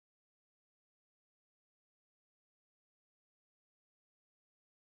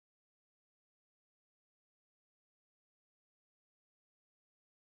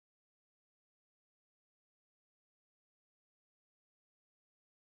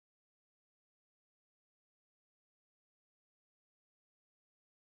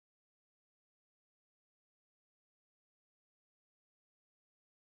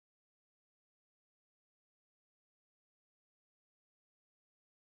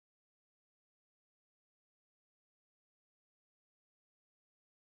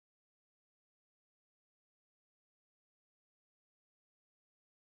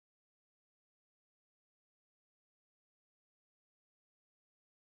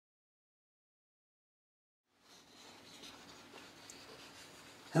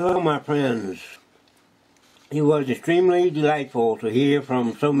Hello, my friends. It was extremely delightful to hear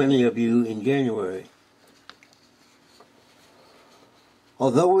from so many of you in January.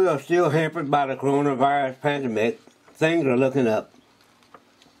 Although we are still hampered by the coronavirus pandemic, things are looking up.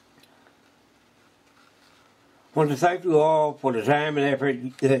 I want to thank you all for the time and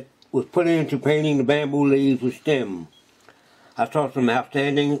effort that was put into painting the bamboo leaves with stem. I saw some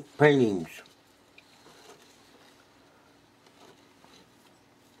outstanding paintings.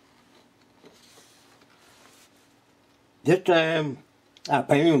 This time, our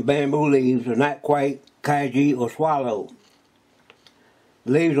painting with bamboo leaves are not quite kaiji or swallow.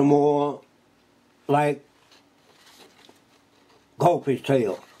 The leaves are more like goldfish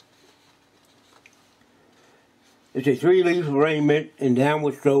tails. It's a three-leaf arrangement in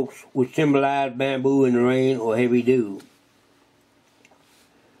downward strokes which symbolize bamboo in the rain or heavy dew.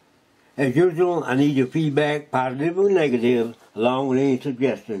 As usual, I need your feedback, positive or negative, along with any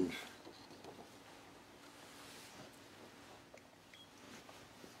suggestions.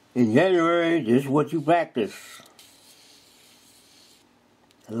 In January, this is what you practice.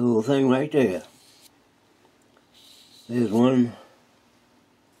 A little thing right there. There's one.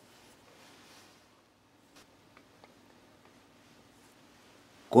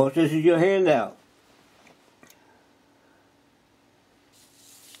 Of course, this is your handout.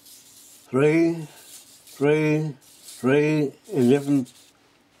 3, 3, 3 in different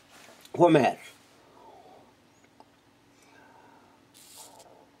formats.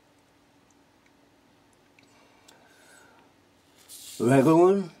 The regular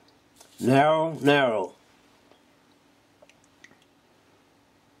one, narrow, narrow.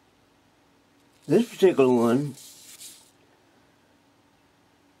 This particular one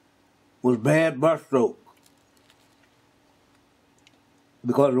was bad brush stroke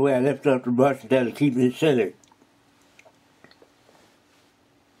because of the way I lifted up the brush instead of keeping it centered.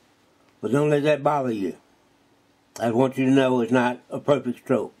 But don't let that bother you. I want you to know it's not a perfect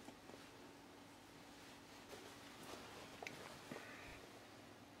stroke.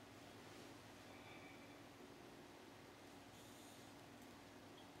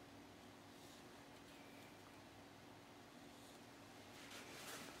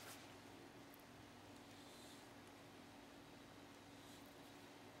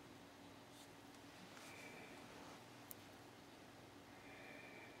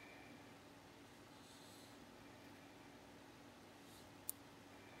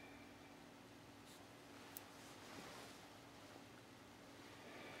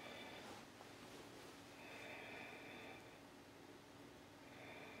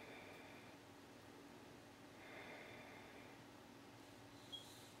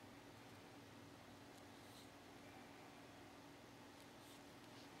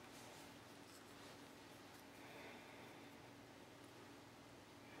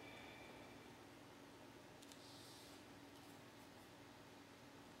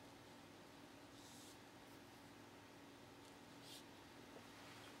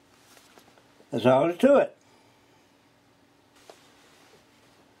 That's all there is to it.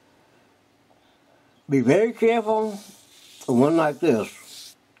 Be very careful of one like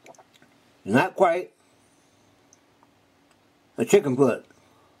this. Not quite a chicken foot,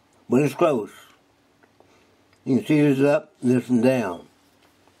 but it's close. You can see this up and this one down.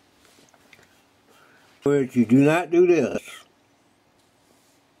 But you do not do this.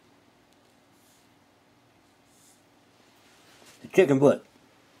 A chicken foot.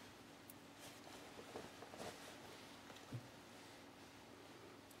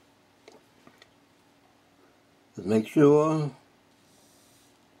 Just make sure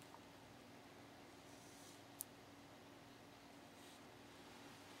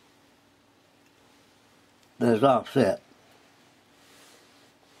that it's offset.